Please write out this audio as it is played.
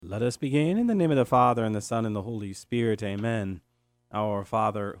Let us begin in the name of the Father, and the Son, and the Holy Spirit. Amen. Our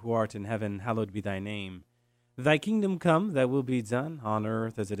Father, who art in heaven, hallowed be thy name. Thy kingdom come, thy will be done, on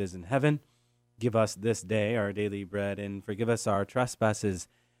earth as it is in heaven. Give us this day our daily bread, and forgive us our trespasses,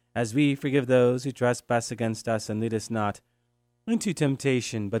 as we forgive those who trespass against us, and lead us not into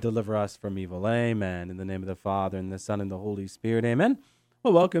temptation, but deliver us from evil. Amen. In the name of the Father, and the Son, and the Holy Spirit. Amen.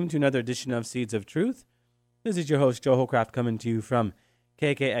 Well, welcome to another edition of Seeds of Truth. This is your host, Joe Hollcraft, coming to you from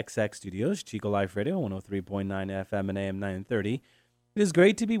KKXX Studios, Chico Life Radio, 103.9 FM and AM 930. It is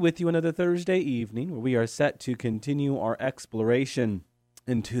great to be with you another Thursday evening, where we are set to continue our exploration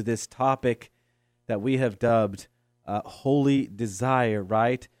into this topic that we have dubbed Holy Desire,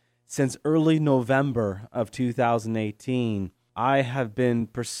 right? Since early November of 2018, I have been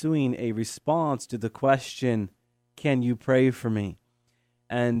pursuing a response to the question, can you pray for me?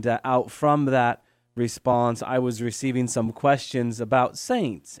 And out from that response, I was receiving some questions about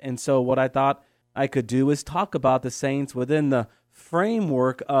saints. And so what I thought I could do is talk about the saints within the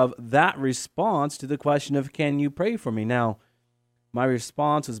framework of that response to the question of, can you pray for me? Now, my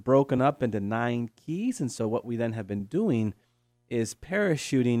response was broken up into 9 keys. And so what we then have been doing is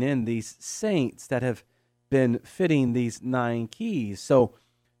parachuting in these saints that have been fitting these 9 keys. So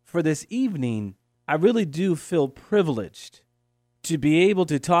for this evening, I really do feel privileged to be able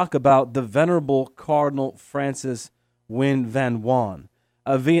to talk about the Venerable Cardinal Francis Nguyen Van Huan,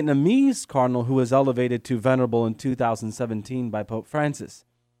 a Vietnamese cardinal who was elevated to venerable in 2017 by Pope Francis.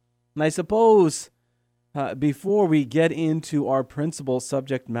 And I suppose before we get into our principal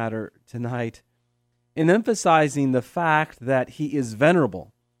subject matter tonight, in emphasizing the fact that he is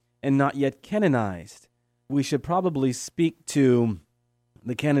venerable and not yet canonized, we should probably speak to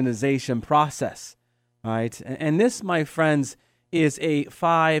the canonization process, right? And this, my friends, is a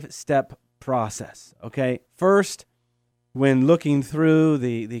 5-step process, okay? First, when looking through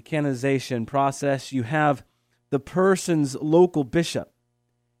the canonization process, you have the person's local bishop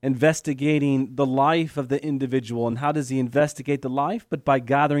investigating the life of the individual. And how does he investigate the life? But by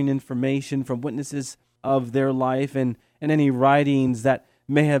gathering information from witnesses of their life and any writings that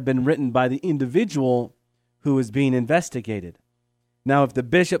may have been written by the individual who is being investigated. Now, if the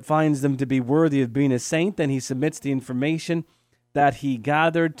bishop finds them to be worthy of being a saint, then he submits the information that he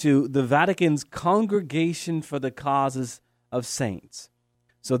gathered to the Vatican's Congregation for the Causes of Saints.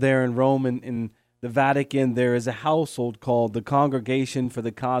 So there in Rome, in the Vatican, there is a household called the Congregation for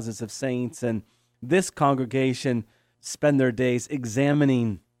the Causes of Saints, and this congregation spend their days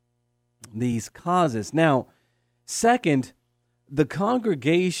examining these causes. Now, second, the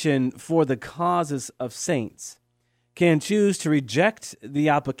Congregation for the Causes of Saints can choose to reject the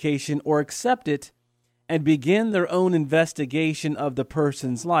application or accept it and begin their own investigation of the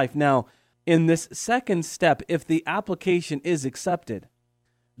person's life. Now, in this second step, if the application is accepted,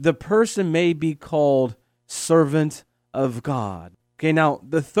 the person may be called servant of God. Okay, now,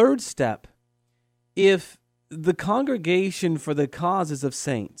 the third step, if the Congregation for the Causes of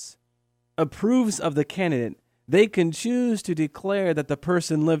Saints approves of the candidate, they can choose to declare that the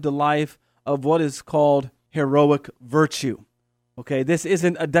person lived a life of what is called heroic virtue. Okay, this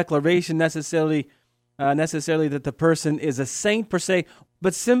isn't a declaration necessarily that the person is a saint per se,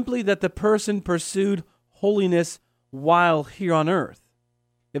 but simply that the person pursued holiness while here on earth.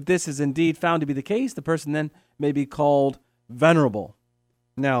 If this is indeed found to be the case, the person then may be called venerable.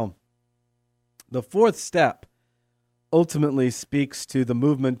 Now, the fourth step ultimately speaks to the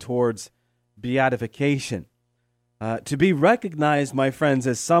movement towards beatification. To be recognized, my friends,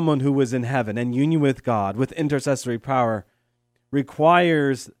 as someone who was in heaven and union with God with intercessory power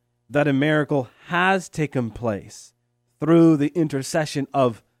requires that a miracle has taken place through the intercession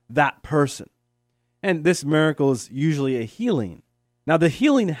of that person. And this miracle is usually a healing. Now, the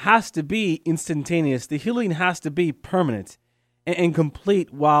healing has to be instantaneous. The healing has to be permanent and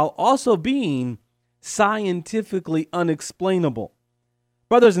complete, while also being scientifically unexplainable.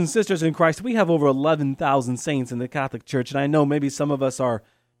 Brothers and sisters in Christ, we have over 11,000 saints in the Catholic Church, and I know maybe some of us are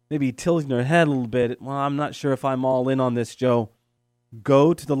maybe tilting our head a little bit. Well, I'm not sure if I'm all in on this, Joe.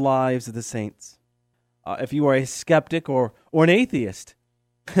 Go to the lives of the saints. If you are a skeptic or an atheist,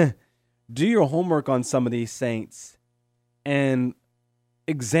 do your homework on some of these saints and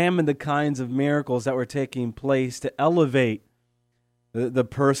examine the kinds of miracles that were taking place to elevate the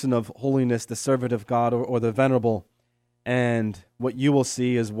person of holiness, the servant of God, or the venerable. And what you will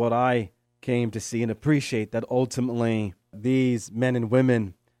see is what I came to see and appreciate, that ultimately these men and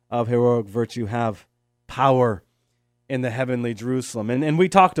women of heroic virtue have power in the heavenly Jerusalem. And we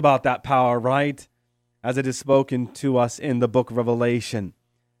talked about that power, right? As it is spoken to us in the book of Revelation,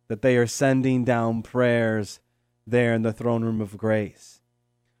 that they are sending down prayers there in the throne room of grace.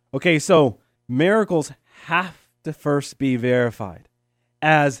 Okay, so miracles have to first be verified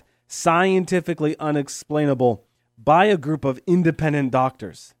as scientifically unexplainable by a group of independent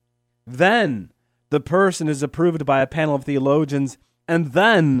doctors. Then the person is approved by a panel of theologians, and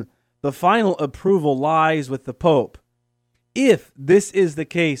then the final approval lies with the Pope. If this is the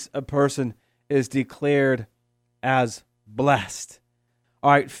case, a person is declared as blessed.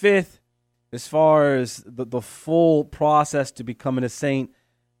 All right, fifth, as far as the full process to becoming a saint,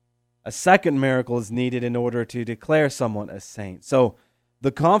 a second miracle is needed in order to declare someone a saint. So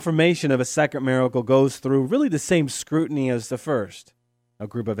the confirmation of a second miracle goes through really the same scrutiny as the first. A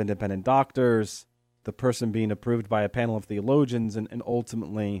group of independent doctors, the person being approved by a panel of theologians, and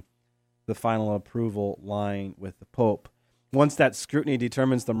ultimately the final approval lying with the Pope. Once that scrutiny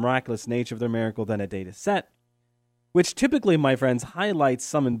determines the miraculous nature of the miracle, then a date is set, which typically, my friends, highlights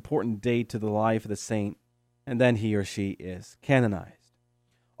some important date to the life of the saint, and then he or she is canonized.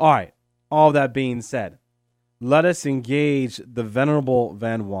 All right, all that being said, let us engage the Venerable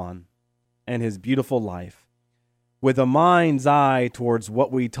Van Wan and his beautiful life with a mind's eye towards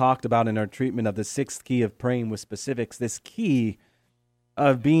what we talked about in our treatment of the sixth key of praying with specifics, this key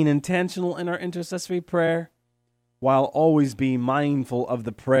of being intentional in our intercessory prayer while always being mindful of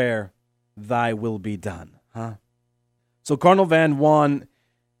the prayer, thy will be done. So Cardinal Van Wan,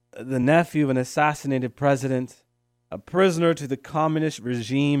 the nephew of an assassinated president, a prisoner to the communist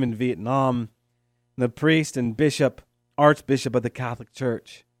regime in Vietnam, the priest and bishop, archbishop of the Catholic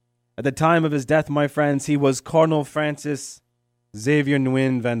Church. At the time of his death, my friends, he was Cardinal Francis Xavier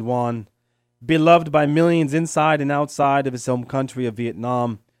Nguyen Van Wan, beloved by millions inside and outside of his home country of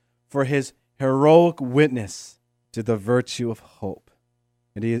Vietnam for his heroic witness to the virtue of hope.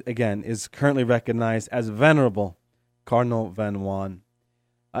 And he, again, is currently recognized as Venerable Cardinal Van Wan.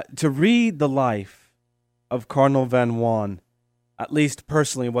 To read the life of Cardinal Van Wan, at least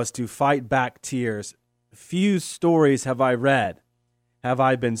personally, was to fight back tears. Few stories have I read, have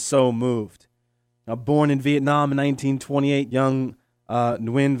I been so moved. Now, born in Vietnam in 1928, young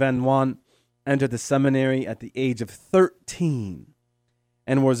Nguyen Van Wan entered the seminary at the age of 13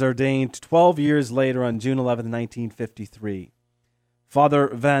 and was ordained 12 years later on June 11, 1953. Father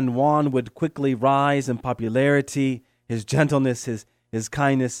Van Wan would quickly rise in popularity, his gentleness, his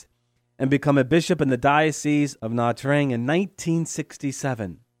kindness, and become a bishop in the Diocese of Nha Trang in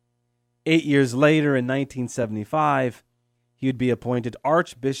 1967. 8 years later, in 1975, he would be appointed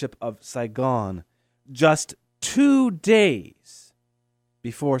Archbishop of Saigon, just 2 days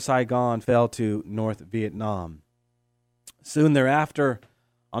before Saigon fell to North Vietnam. Soon thereafter,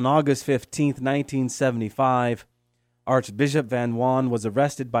 on August 15, 1975, Archbishop Van Wan was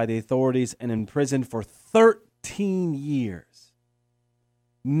arrested by the authorities and imprisoned for 13 years.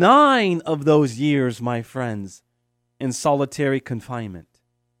 9 of those years, my friends, in solitary confinement.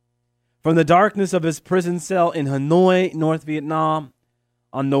 From the darkness of his prison cell in Hanoi, North Vietnam,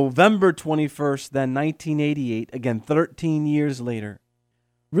 on November 21st, then 1988, again 13 years later,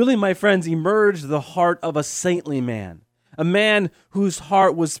 really, my friends, emerged the heart of a saintly man, a man whose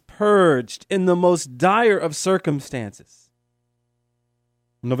heart was purged in the most dire of circumstances.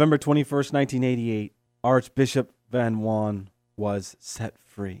 On November 21st, 1988, Archbishop Van Wan was set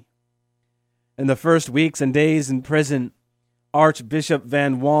free. In the first weeks and days in prison, Archbishop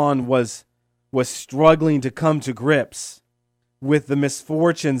Van Wan was struggling to come to grips with the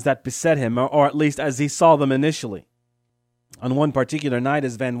misfortunes that beset him, or at least as he saw them initially. On one particular night,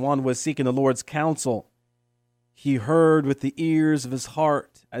 as Van Wan was seeking the Lord's counsel, he heard with the ears of his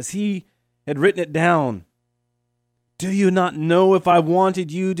heart, as he had written it down, "Do you not know if I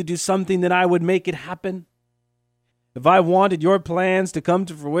wanted you to do something that I would make it happen? If I wanted your plans to come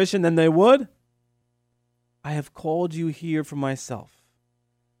to fruition, then they would. I have called you here for myself.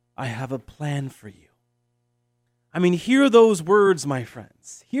 I have a plan for you." I mean, hear those words, my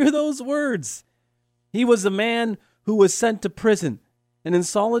friends. Hear those words. He was a man who was sent to prison, and in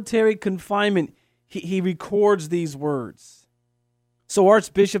solitary confinement, he records these words. So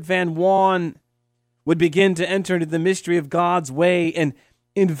Archbishop Van Wan would begin to enter into the mystery of God's way and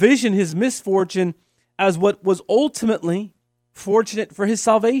envision his misfortune as what was ultimately fortunate for his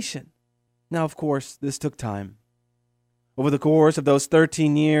salvation. Now, of course, this took time. Over the course of those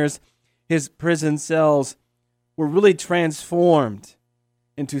 13 years, his prison cells were really transformed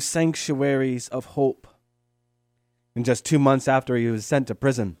into sanctuaries of hope. And just 2 months after he was sent to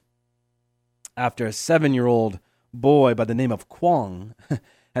prison, after a 7-year-old boy by the name of Quang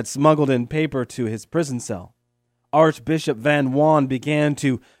had smuggled in paper to his prison cell, Archbishop Van Wan began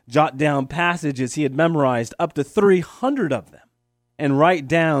to jot down passages he had memorized, up to 300 of them, and write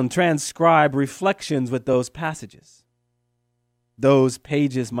down, transcribe reflections with those passages. Those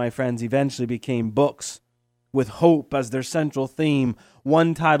pages, my friends, eventually became books with hope as their central theme,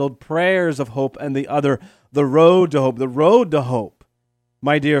 one titled Prayers of Hope and the other The Road to Hope. The Road to Hope,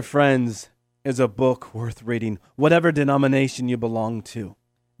 my dear friends, is a book worth reading, whatever denomination you belong to.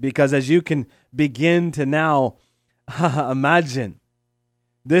 Because as you can begin to now imagine,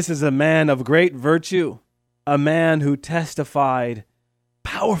 this is a man of great virtue, a man who testified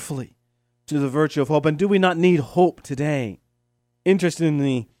powerfully to the virtue of hope. And do we not need hope today?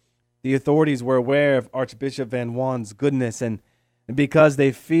 Interestingly, the authorities were aware of Archbishop Van Wan's goodness, and because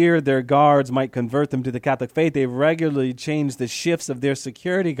they feared their guards might convert them to the Catholic faith, they regularly changed the shifts of their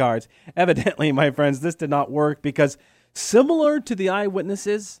security guards. Evidently, my friends, this did not work because similar to the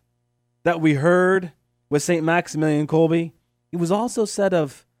eyewitnesses that we heard with St. Maximilian Kolbe, it was also said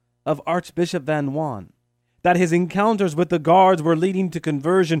of Archbishop Van Wan that his encounters with the guards were leading to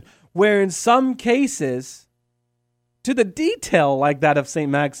conversion, where in some cases, to the detail like that of St.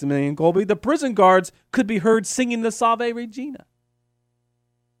 Maximilian Kolbe, the prison guards could be heard singing the Salve Regina.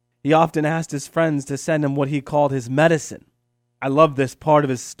 He often asked his friends to send him what he called his medicine. I love this part of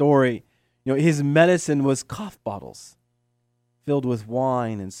his story. His medicine was cough bottles filled with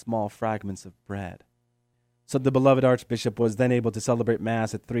wine and small fragments of bread. So the beloved Archbishop was then able to celebrate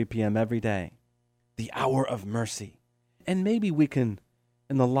Mass at 3 p.m. every day, the hour of mercy. And maybe we can,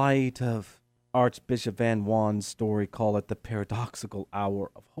 in the light of Archbishop Van Wan's story, call it the paradoxical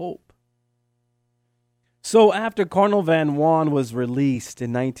hour of hope. So after Cardinal Van Wan was released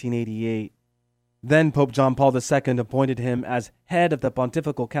in 1988, then Pope John Paul II appointed him as head of the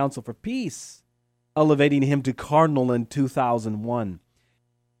Pontifical Council for Peace, elevating him to cardinal in 2001.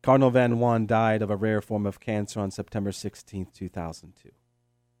 Cardinal Van Wan died of a rare form of cancer on September 16, 2002.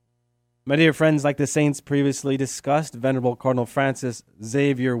 My dear friends, like the saints previously discussed, Venerable Cardinal Francis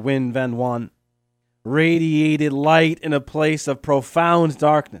Xavier Wynne Van Wan radiated light in a place of profound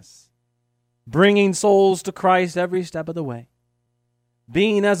darkness, bringing souls to Christ every step of the way,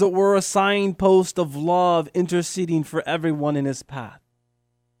 being, as it were, a signpost of love, interceding for everyone in his path.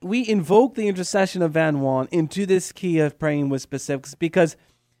 We invoke the intercession of Van Wan into this key of praying with specifics because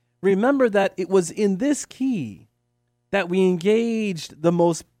remember that it was in this key that we engaged the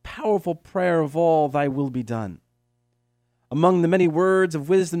most powerful prayer of all, Thy will be done. Among the many words of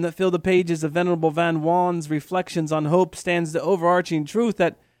wisdom that fill the pages of Venerable Van Wan's reflections on hope stands the overarching truth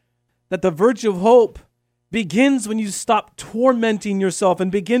that the virtue of hope begins when you stop tormenting yourself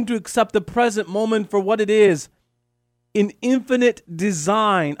and begin to accept the present moment for what it is. An infinite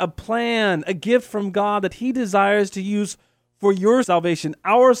design, a plan, a gift from God that He desires to use for your salvation,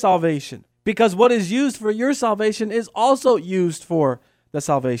 our salvation. Because what is used for your salvation is also used for the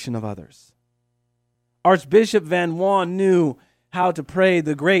salvation of others. Archbishop Van Wan knew how to pray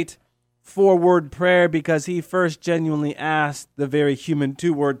the great four-word prayer because he first genuinely asked the very human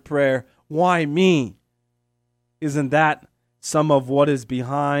two-word prayer, why me? Isn't that some of what is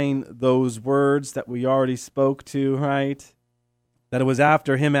behind those words that we already spoke to, right? That it was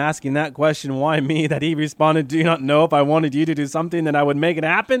after him asking that question, why me, that he responded, do you not know if I wanted you to do something, then I would make it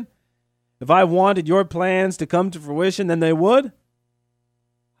happen? If I wanted your plans to come to fruition, then they would?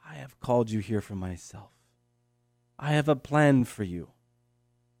 I have called you here for myself. I have a plan for you.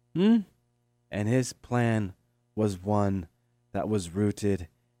 And his plan was one that was rooted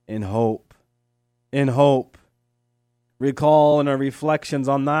in hope. In hope. Recall in our reflections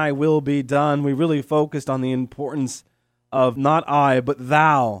on Thy will be done, we really focused on the importance of not I, but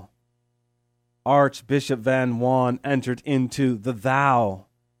Thou. Archbishop Van Wan entered into the Thou,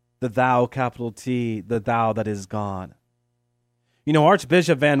 capital T, the Thou that is God.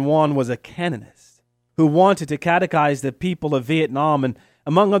 Archbishop Van Wan was a canonist who wanted to catechize the people of Vietnam, and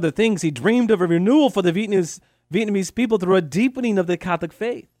among other things, he dreamed of a renewal for the Vietnamese people through a deepening of the Catholic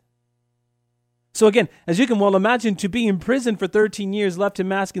faith. So again, as you can well imagine, to be in prison for 13 years left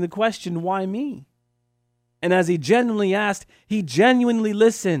him asking the question, why me? And as he genuinely asked, he genuinely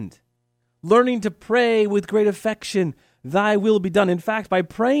listened, learning to pray with great affection, Thy will be done. In fact, by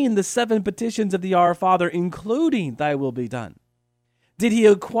praying the 7 petitions of the Our Father, including Thy will be done, did he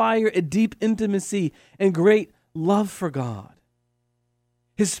acquire a deep intimacy and great love for God.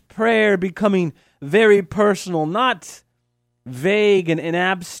 His prayer becoming very personal, not vague and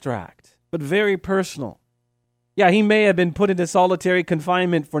abstract, but very personal. Yeah, he may have been put into solitary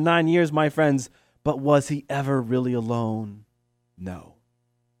confinement for 9 years, my friends, but was he ever really alone? No.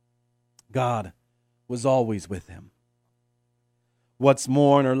 God was always with him. What's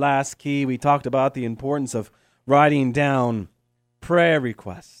more, in our last key, we talked about the importance of writing down prayer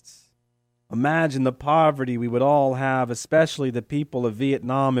requests. Imagine the poverty we would all have, especially the people of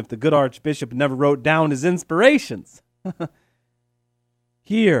Vietnam, if the good Archbishop never wrote down his inspirations.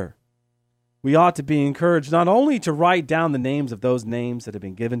 Here, we ought to be encouraged not only to write down the names of those names that have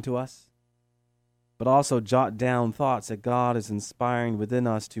been given to us, but also jot down thoughts that God is inspiring within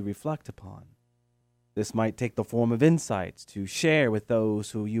us to reflect upon. This might take the form of insights to share with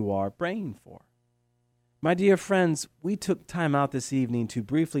those who you are praying for. My dear friends, we took time out this evening to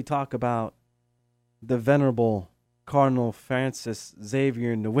briefly talk about the Venerable Cardinal Francis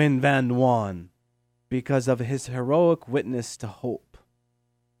Xavier Nguyen Van Nguyen because of his heroic witness to hope.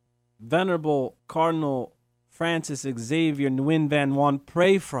 Venerable Cardinal Francis Xavier Nguyen Van Nguyen,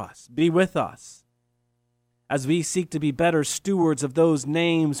 pray for us, be with us, as we seek to be better stewards of those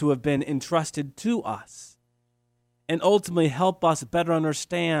names who have been entrusted to us, and ultimately help us better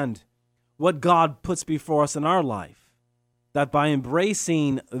understand what God puts before us in our life, that by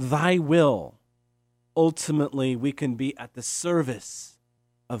embracing thy will, ultimately we can be at the service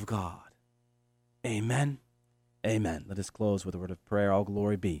of God. Amen. Amen. Let us close with a word of prayer. All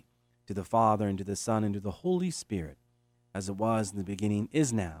glory be to the Father, and to the Son, and to the Holy Spirit, as it was in the beginning,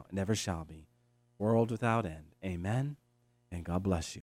 is now, and ever shall be, world without end. Amen. And God bless you.